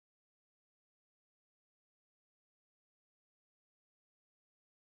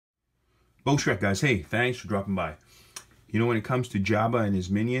Bo Shrek, guys. Hey, thanks for dropping by. You know, when it comes to Jabba and his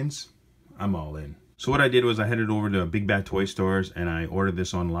minions, I'm all in. So what I did was I headed over to Big Bad Toy Stores and I ordered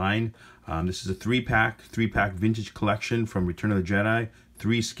this online. This is a three-pack vintage collection from Return of the Jedi.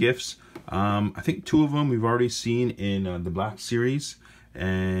 3 skiffs. I think 2 of them we've already seen in the Black Series.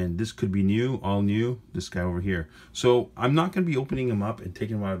 And this could be new, all new, this guy over here. So I'm not going to be opening them up and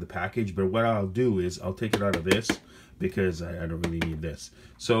taking them out of the package, but what I'll do is I'll take it out of this because I don't really need this.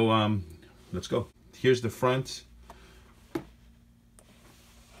 So let's go. Here's the front,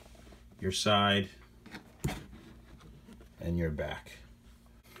 your side, and your back.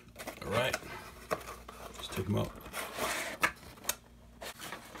 All right, let's take them out.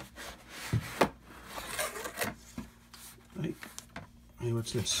 Hey,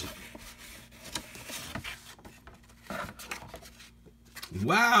 what's this?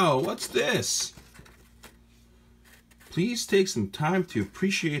 Wow, what's this? Please take some time to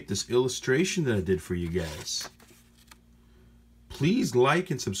appreciate this illustration that I did for you guys. Please like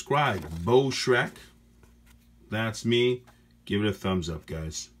and subscribe. Bo Shrek. That's me. Give it a thumbs up,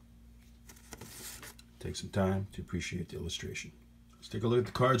 guys. Take some time to appreciate the illustration. Let's take a look at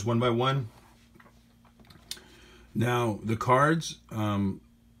the cards one by one. Now, the cards,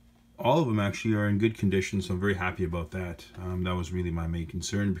 all of them actually are in good condition, so I'm very happy about that. That was really my main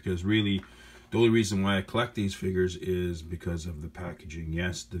concern, because really, the only reason why I collect these figures is because of the packaging.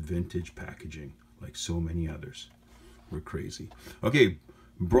 Yes, the vintage packaging, like so many others. We're crazy. Okay,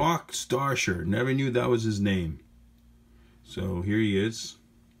 Brock Starsher. Never knew that was his name. So here he is.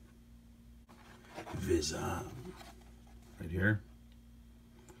 Vizam. Right here.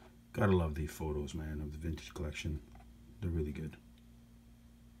 Gotta love these photos, man, of the vintage collection. They're really good.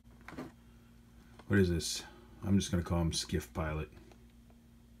 What is this? I'm just gonna call him Skiff Pilot.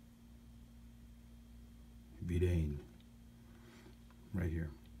 Vidane. Right here.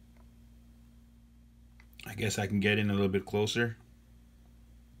 I guess I can get in a little bit closer.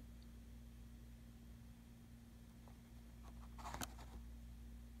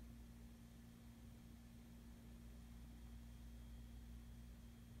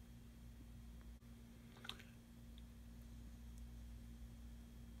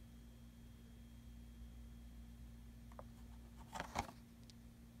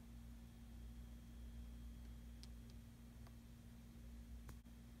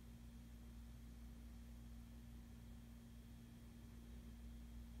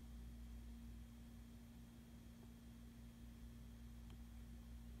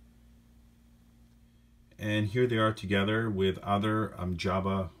 And here they are together with other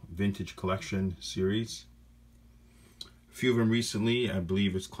Jabba Vintage Collection series. A few of them recently, I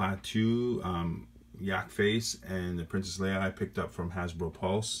believe it's Klaatu, Yak Face, and the Princess Leia I picked up from Hasbro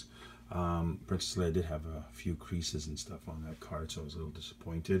Pulse. Princess Leia did have a few creases and stuff on that card, so I was a little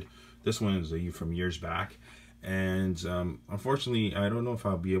disappointed. This one is from years back. And unfortunately, I don't know if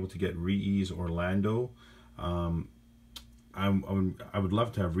I'll be able to get Ree's or Lando. I would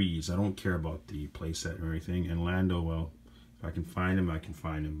love to have Ree's. I don't care about the playset or anything. And Lando, well, if I can find him, I can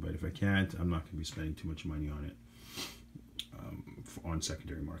find him. But if I can't, I'm not going to be spending too much money on it on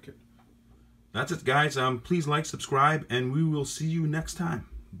secondary market. That's it, guys. Please like, subscribe, and we will see you next time.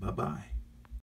 Bye-bye.